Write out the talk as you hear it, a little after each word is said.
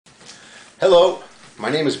Hello, my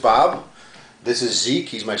name is Bob. This is Zeke,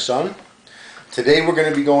 he's my son. Today we're going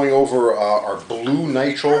to be going over our blue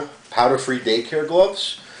nitrile powder-free daycare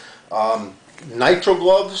gloves. Nitrile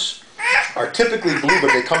gloves are typically blue,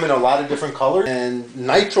 but they come in a lot of different colors. And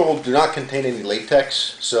nitrile do not contain any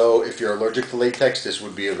latex, so if you're allergic to latex, this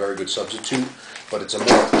would be a very good substitute, but it's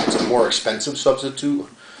a more expensive substitute.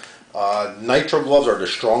 Nitrile gloves are the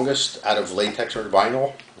strongest out of latex or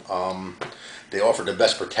vinyl. They offer the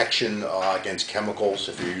best protection against chemicals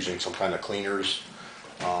if you're using some kind of cleaners.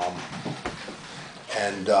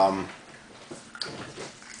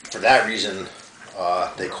 For that reason,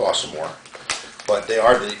 they cost more. But they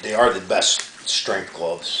are the best strength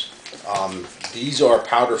gloves. These are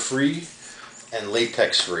powder free and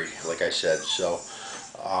latex free, like I said. So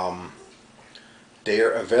they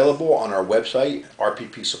are available on our website,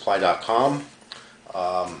 rppsupply.com.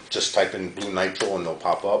 Just type in blue nitrile and they'll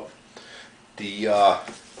pop up.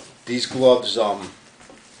 These gloves,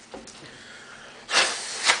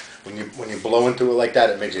 when you blow into it like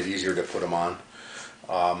that, it makes it easier to put them on.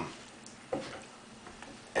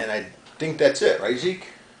 And I think that's it, right, Zeke?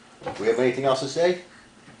 Do we have anything else to say?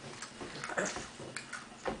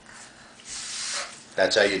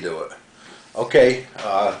 That's how you do it. Okay,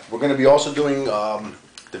 we're going to be also doing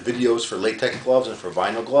the videos for latex gloves and for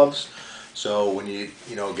vinyl gloves. So when you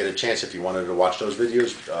get a chance, if you wanted to watch those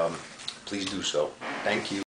videos, please do so. Thank you.